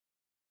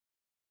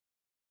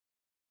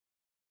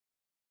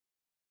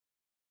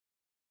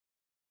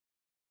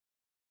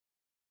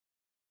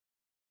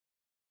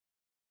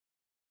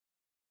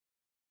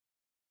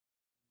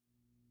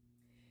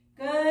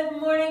Good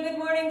morning, good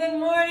morning, good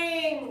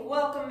morning.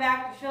 Welcome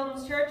back to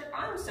Children's Church.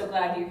 I'm so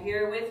glad you're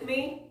here with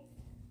me.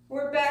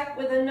 We're back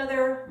with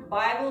another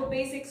Bible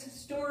Basics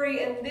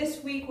story, and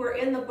this week we're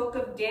in the book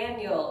of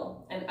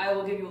Daniel. And I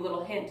will give you a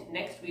little hint.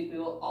 Next week we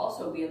will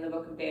also be in the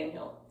book of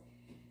Daniel.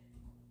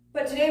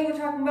 But today we're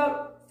talking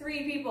about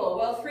three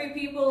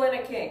people and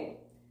a king.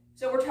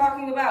 So we're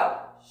talking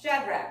about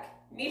Shadrach,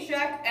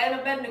 Meshach, and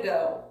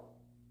Abednego.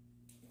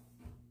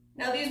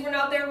 Now these were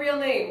not their real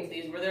names,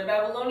 these were their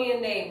Babylonian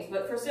names,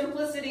 but for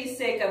simplicity's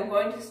sake I'm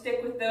going to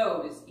stick with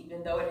those,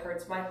 even though it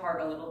hurts my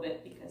heart a little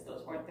bit because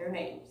those weren't their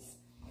names.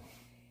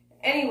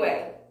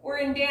 Anyway, we're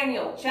in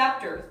Daniel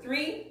chapter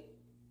 3.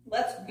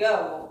 Let's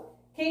go.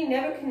 King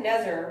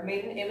Nebuchadnezzar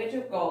made an image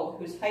of gold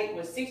whose height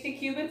was 60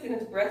 cubits and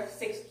its breadth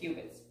 6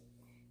 cubits.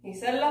 He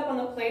set it up on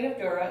the plain of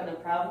Dura in the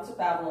province of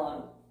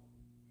Babylon.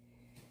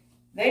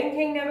 Then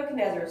King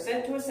Nebuchadnezzar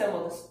sent to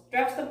assemble the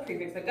satraps, the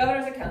prefects, the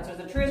governors, the counselors,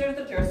 the treasurers,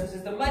 the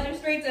justices, the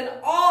magistrates, and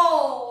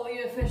all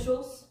the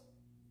officials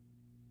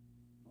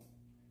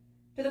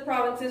to the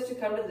provinces to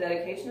come to the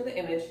dedication of the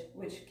image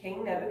which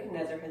King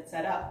Nebuchadnezzar had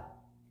set up.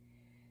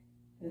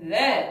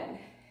 Then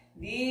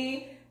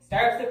the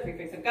satraps, the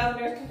prefects, the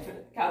governors,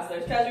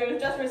 counselors,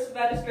 treasurers, justices,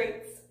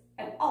 magistrates,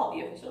 and all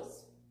the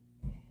officials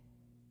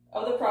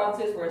of the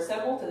provinces were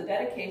assembled to the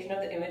dedication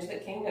of the image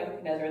that King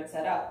Nebuchadnezzar had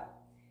set up.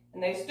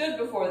 And they stood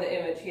before the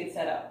image he had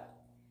set up.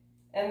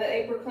 And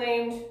they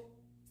proclaimed,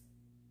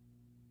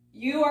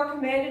 "You are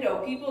commanded,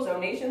 O peoples, O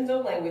nations, O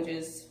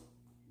languages,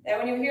 that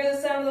when you hear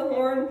the sound of the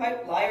horn,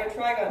 pipe, lyre,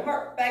 trigon,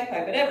 harp,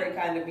 bagpipe, and every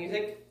kind of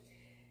music,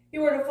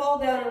 you are to fall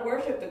down and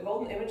worship the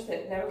golden image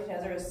that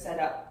Nebuchadnezzar has set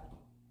up.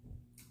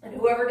 And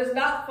whoever does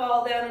not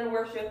fall down and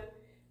worship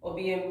will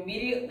be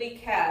immediately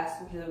cast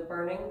into the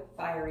burning,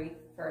 fiery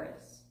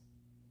furnace."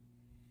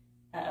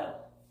 Uh-oh.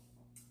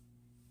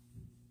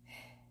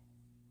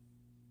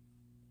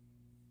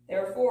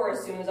 Therefore,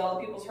 as soon as all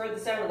the peoples heard the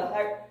sound of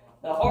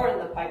the horn,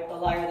 the pipe, the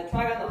lyre, the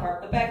trigon, the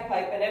harp, the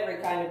bagpipe, and every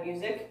kind of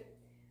music,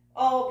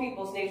 all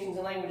peoples, nations,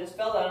 and languages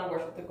fell down and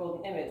worshipped the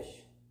golden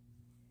image.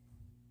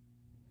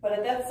 But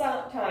at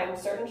that time,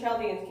 certain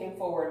Chaldeans came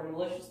forward and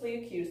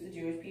maliciously accused the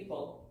Jewish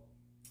people.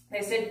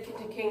 They said to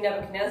King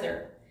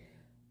Nebuchadnezzar,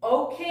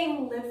 "O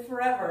king, live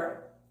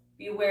forever.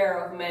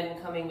 Beware of men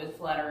coming with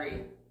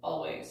flattery,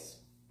 always.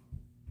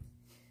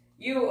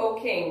 You, O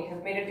king,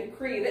 have made a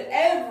decree that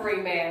every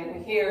man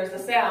who hears the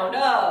sound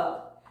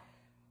of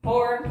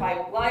horn,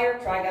 pipe, lyre,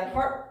 trigon,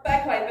 harp,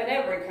 bagpipe, and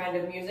every kind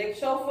of music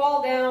shall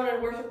fall down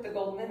and worship the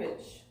golden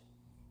image.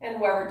 And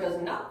whoever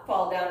does not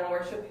fall down and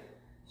worship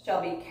shall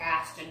be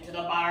cast into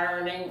the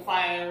burning,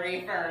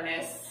 fiery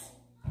furnace."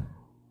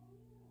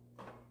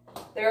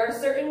 There are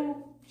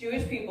certain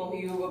Jewish people who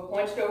you have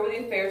appointed over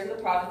the affairs of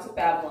the province of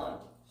Babylon,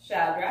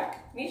 Shadrach,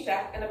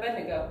 Meshach, and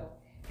Abednego.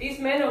 These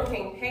men, O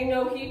king, pay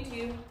no heed to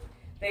you.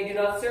 They do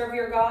not serve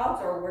your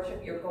gods or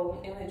worship your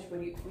golden image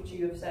which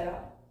you have set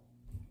up.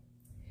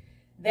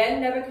 Then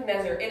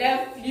Nebuchadnezzar, in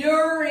a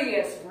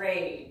furious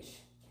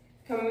rage,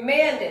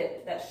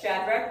 commanded that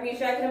Shadrach,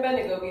 Meshach, and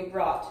Abednego be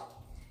brought.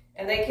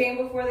 And they came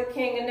before the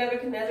king, and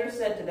Nebuchadnezzar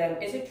said to them,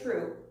 "Is it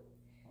true,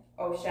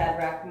 O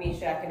Shadrach,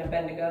 Meshach, and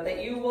Abednego,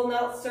 that you will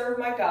not serve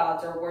my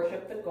gods or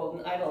worship the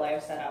golden idol I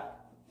have set up?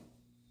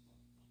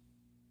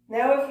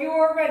 Now if you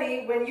are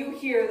ready when you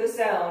hear the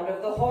sound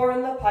of the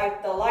horn, the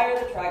pipe, the lyre,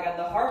 the trigon,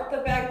 the harp, the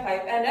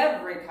bagpipe, and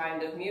every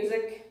kind of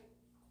music,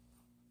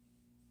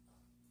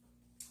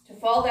 to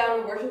fall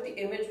down and worship the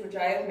image which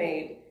I have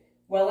made,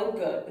 well and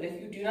good. But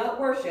if you do not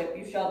worship,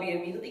 you shall be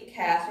immediately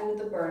cast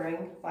into the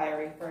burning,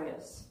 fiery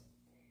furnace.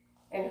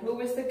 And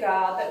who is the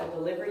God that will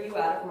deliver you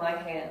out of my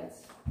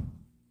hands?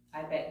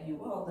 I bet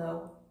you all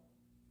know."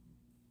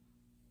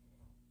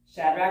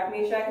 Shadrach,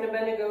 Meshach, and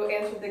Abednego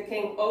answered the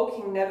king, "O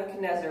King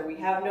Nebuchadnezzar, we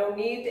have no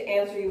need to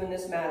answer you in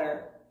this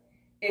matter.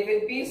 If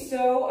it be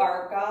so,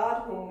 our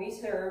God, whom we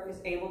serve,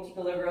 is able to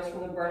deliver us from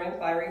the burning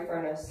fiery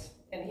furnace,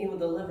 and he will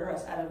deliver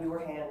us out of your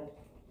hand.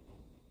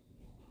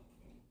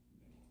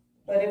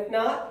 But if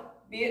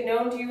not, be it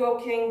known to you, O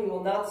king, we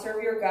will not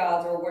serve your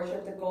gods or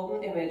worship the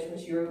golden image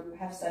which you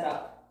have set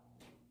up."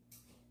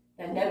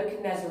 Then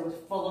Nebuchadnezzar was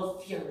full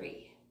of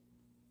fury,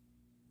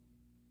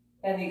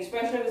 and the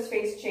expression of his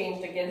face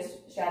changed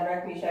against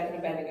Shadrach, Meshach, and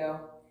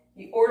Abednego.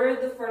 He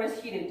ordered the furnace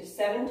heated to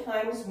 7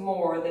 times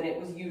more than it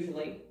was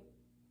usually,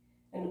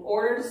 and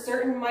ordered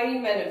certain mighty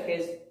men of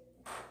his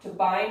to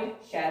bind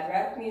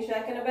Shadrach,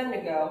 Meshach, and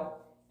Abednego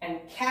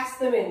and cast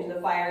them into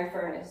the fiery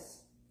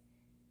furnace.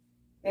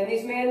 Then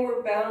these men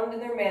were bound in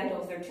their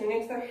mantles, their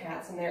tunics, their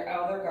hats, and their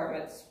other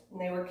garments,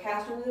 and they were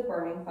cast into the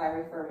burning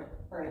fiery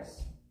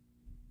furnace.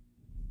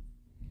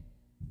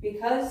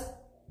 Because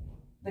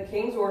the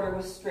king's order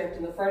was strict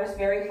and the furnace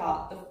very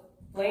hot, the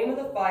flame of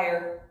the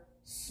fire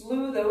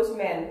slew those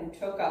men who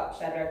took up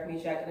Shadrach,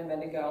 Meshach, and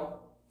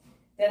Abednego.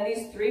 Then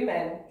these 3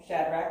 men,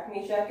 Shadrach,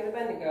 Meshach, and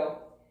Abednego,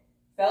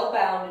 fell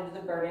bound into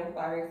the burning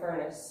fiery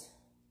furnace.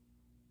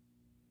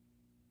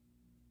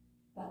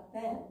 But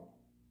then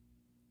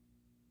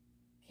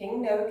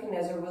King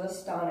Nebuchadnezzar was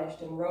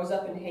astonished and rose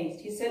up in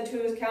haste. He said to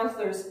his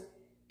counselors,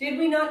 "Did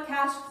we not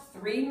cast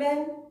 3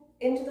 men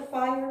into the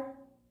fire?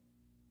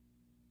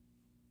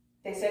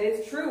 They said,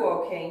 "It's true,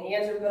 O king." He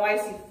answered, "But I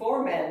see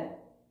 4 men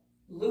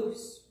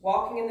loose,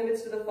 walking in the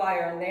midst of the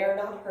fire, and they are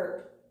not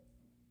hurt.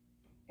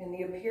 And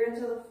the appearance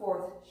of the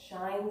 4th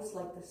shines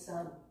like the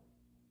sun."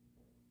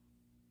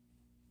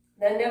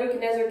 Then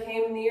Nebuchadnezzar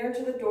came near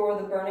to the door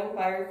of the burning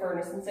fiery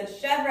furnace and said,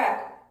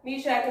 "Shadrach,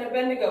 Meshach, and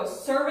Abednego,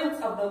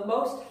 servants of the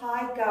Most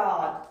High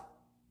God,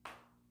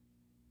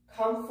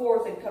 come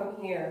forth and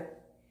come here."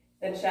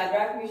 Then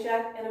Shadrach,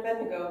 Meshach, and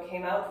Abednego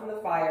came out from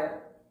the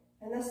fire,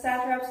 and the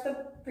satraps,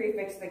 the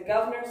prefects, the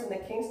governors, and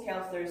the king's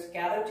counselors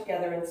gathered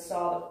together and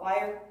saw the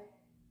fire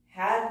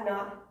had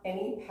not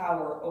any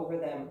power over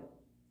them.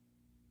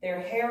 Their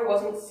hair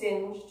wasn't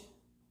singed,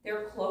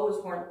 their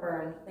clothes weren't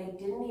burned, they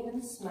didn't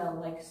even smell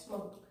like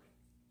smoke.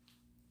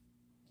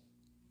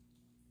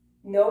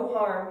 No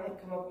harm had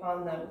come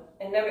upon them.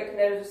 And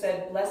Nebuchadnezzar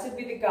said, "Blessed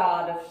be the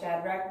God of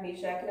Shadrach,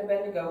 Meshach, and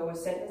Abednego, who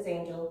has sent his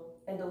angel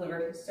and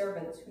delivered his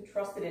servants who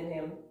trusted in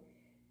him,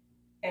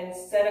 and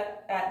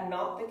set at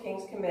naught the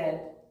king's command,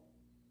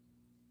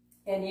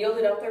 and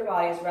yielded up their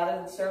bodies rather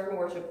than serve and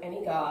worship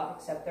any god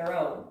except their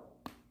own.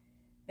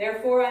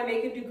 Therefore I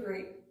make a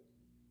decree.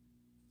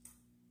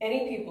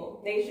 Any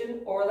people,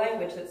 nation, or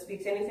language that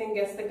speaks anything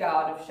against the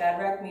God of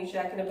Shadrach,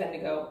 Meshach, and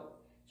Abednego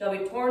shall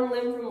be torn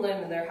limb from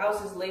limb, and their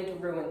houses laid to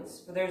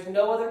ruins, for there is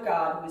no other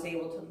God who is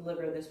able to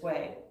deliver this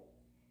way."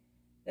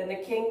 Then the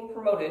king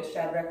promoted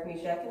Shadrach,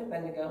 Meshach, and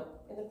Abednego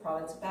in the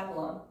province of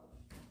Babylon.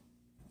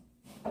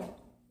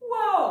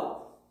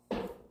 Whoa!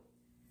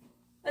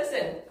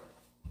 Listen,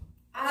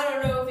 I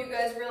don't know if you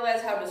guys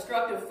realize how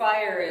destructive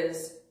fire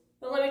is,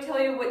 but let me tell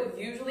you what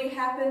usually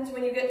happens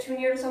when you get too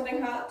near to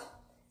something hot.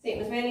 See,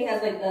 Miss Mandy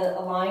has like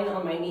a line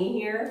on my knee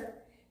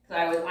here, because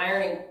I was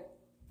ironing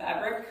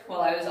fabric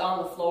while I was on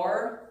the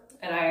floor,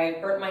 and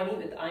I burnt my knee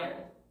with the iron.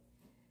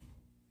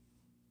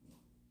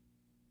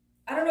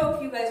 I don't know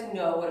if you guys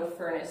know what a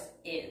furnace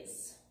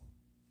is.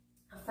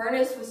 A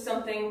furnace was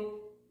something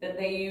that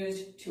they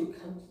used to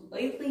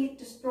completely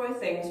destroy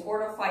things or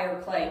to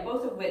fire clay,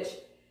 both of which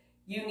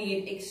you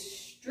need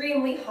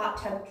extremely hot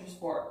temperatures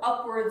for,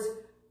 upwards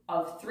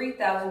of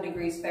 3,000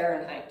 degrees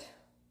Fahrenheit.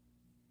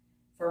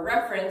 For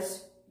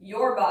reference,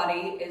 your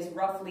body is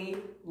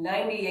roughly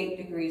 98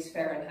 degrees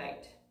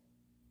Fahrenheit.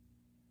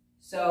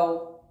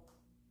 So,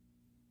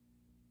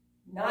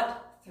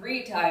 not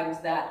 3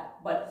 times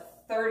that,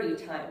 but 30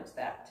 times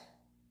that.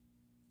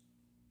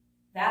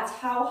 That's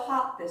how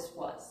hot this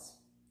was.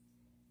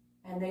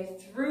 And they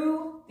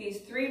threw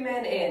these 3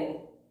 men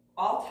in,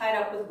 all tied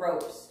up with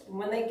ropes. And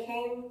when they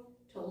came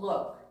to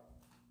look,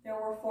 there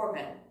were 4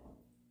 men,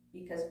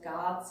 because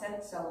God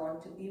sent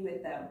someone to be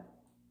with them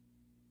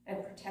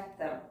and protect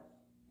them.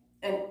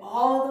 And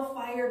all the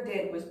fire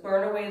did was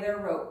burn away their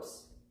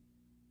ropes.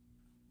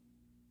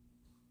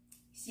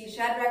 See,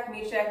 Shadrach,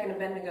 Meshach, and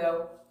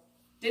Abednego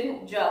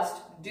didn't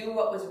just do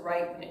what was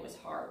right when it was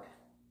hard.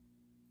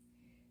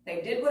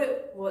 They did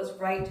what was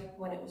right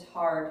when it was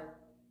hard,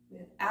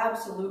 with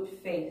absolute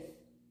faith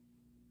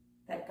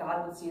that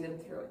God would see them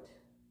through it.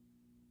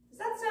 Does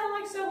that sound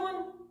like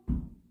someone?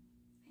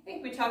 I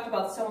think we talked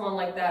about someone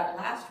like that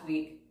last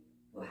week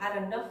who had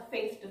enough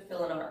faith to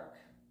fill an ark.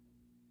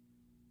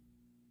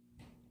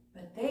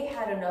 But they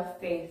had enough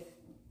faith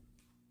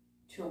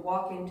to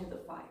walk into the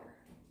fire.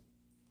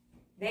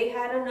 They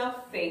had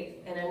enough faith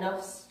and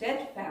enough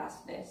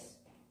steadfastness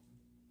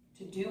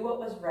to do what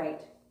was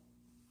right,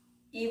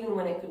 even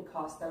when it could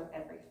cost them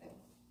everything.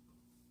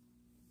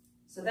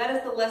 So that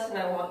is the lesson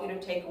I want you to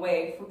take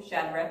away from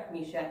Shadrach,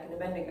 Meshach, and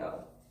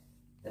Abednego.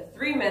 The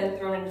 3 men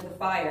thrown into the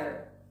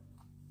fire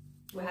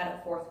who had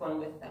a 4th one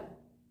with them.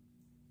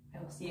 I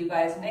will see you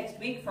guys next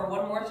week for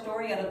one more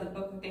story out of the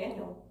book of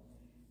Daniel.